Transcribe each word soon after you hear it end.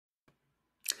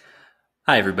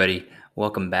Hi, everybody.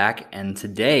 Welcome back. And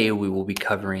today we will be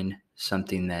covering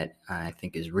something that I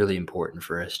think is really important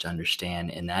for us to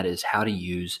understand, and that is how to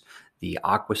use the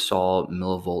Aquasol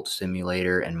millivolt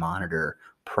simulator and monitor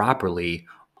properly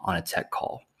on a tech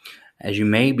call. As you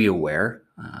may be aware,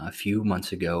 a few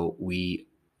months ago, we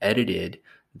edited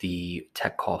the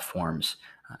tech call forms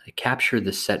to capture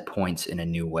the set points in a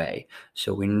new way.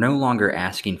 So we're no longer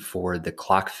asking for the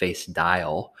clock face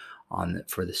dial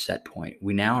for the set point.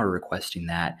 We now are requesting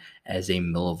that as a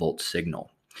millivolt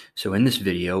signal. So in this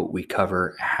video, we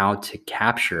cover how to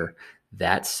capture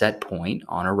that set point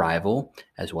on arrival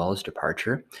as well as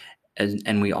departure.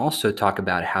 And we also talk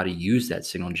about how to use that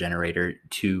signal generator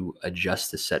to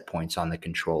adjust the set points on the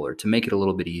controller to make it a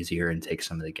little bit easier and take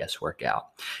some of the guesswork out.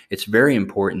 It's very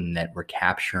important that we're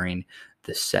capturing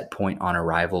the set point on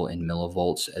arrival in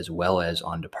millivolts as well as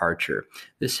on departure.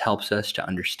 This helps us to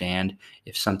understand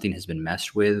if something has been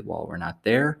messed with while we're not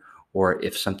there or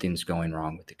if something's going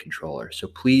wrong with the controller. So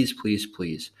please, please,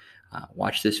 please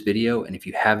watch this video. And if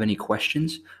you have any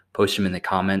questions, post them in the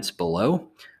comments below.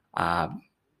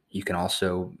 You can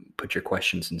also put your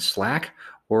questions in Slack,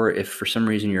 or if for some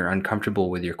reason you're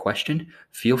uncomfortable with your question,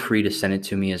 feel free to send it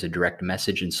to me as a direct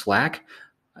message in Slack,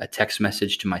 a text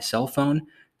message to my cell phone,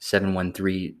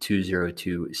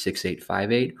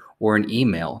 713-202-6858, or an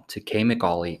email to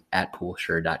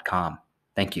kmccauley@poolsure.com.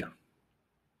 Thank you.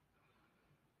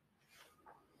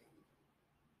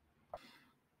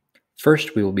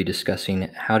 First, we will be discussing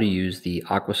how to use the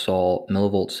Aquasol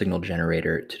millivolt signal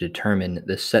generator to determine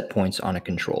the set points on a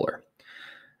controller.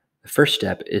 The first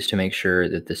step is to make sure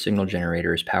that the signal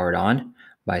generator is powered on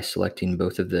by selecting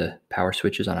both of the power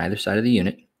switches on either side of the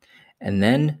unit, and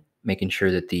then making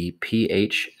sure that the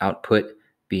pH output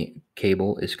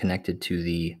cable is connected to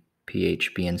the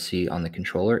pH BNC on the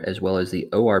controller, as well as the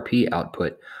ORP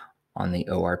output on the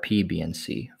ORP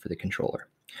BNC for the controller.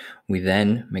 We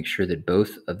then make sure that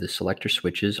both of the selector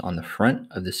switches on the front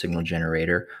of the signal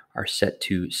generator are set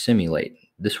to simulate.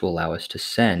 This will allow us to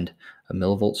send a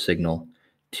millivolt signal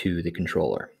to the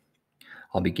controller.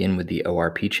 I'll begin with the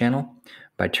ORP channel.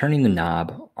 By turning the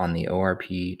knob on the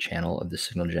ORP channel of the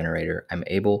signal generator, I'm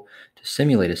able to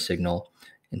simulate a signal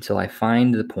until I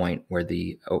find the point where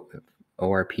the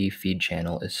ORP feed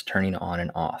channel is turning on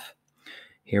and off.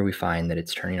 Here we find that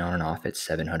it's turning on and off at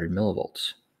 700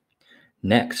 millivolts.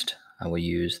 Next, I will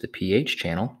use the pH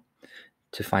channel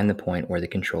to find the point where the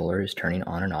controller is turning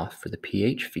on and off for the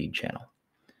pH feed channel.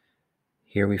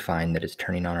 Here we find that it's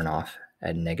turning on and off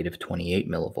at negative 28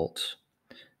 millivolts.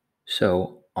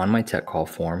 So on my tech call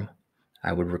form,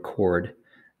 I would record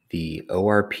the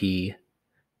ORP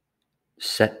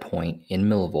set point in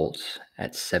millivolts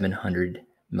at 700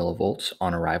 millivolts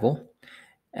on arrival,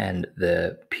 and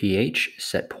the pH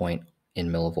set point in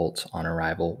millivolts on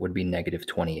arrival would be negative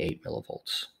 28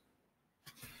 millivolts.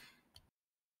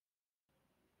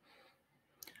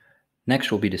 Next,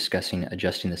 we'll be discussing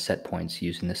adjusting the set points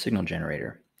using the signal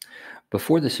generator.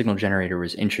 Before the signal generator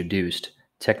was introduced,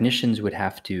 technicians would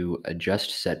have to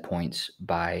adjust set points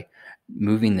by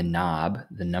moving the knob,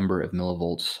 the number of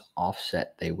millivolts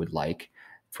offset they would like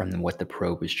from what the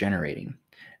probe was generating.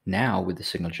 Now, with the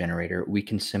signal generator, we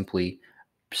can simply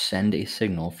send a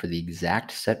signal for the exact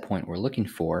set point we're looking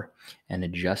for and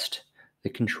adjust the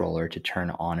controller to turn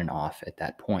on and off at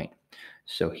that point.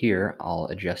 So here I'll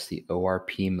adjust the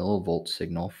ORP millivolt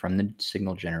signal from the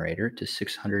signal generator to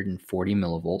 640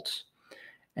 millivolts,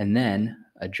 and then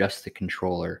adjust the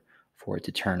controller for it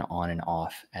to turn on and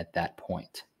off at that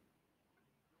point.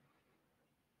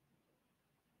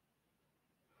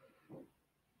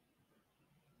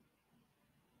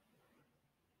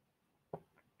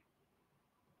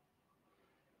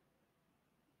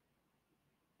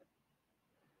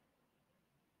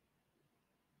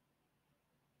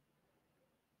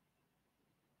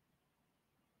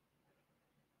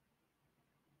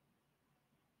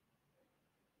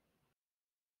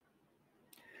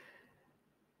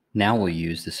 Now we'll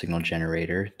use the signal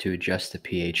generator to adjust the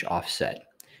pH offset.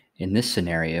 In this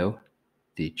scenario,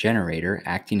 the generator,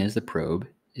 acting as the probe,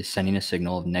 is sending a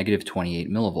signal of negative 28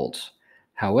 millivolts.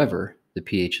 However, the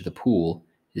pH of the pool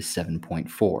is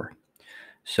 7.4.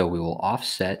 So we will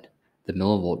offset the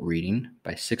millivolt reading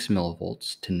by 6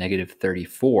 millivolts to negative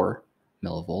 34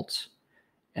 millivolts,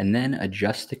 and then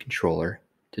adjust the controller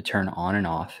to turn on and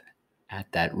off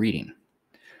at that reading.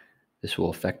 This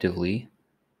will effectively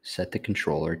set the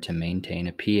controller to maintain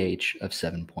a pH of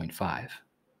 7.5.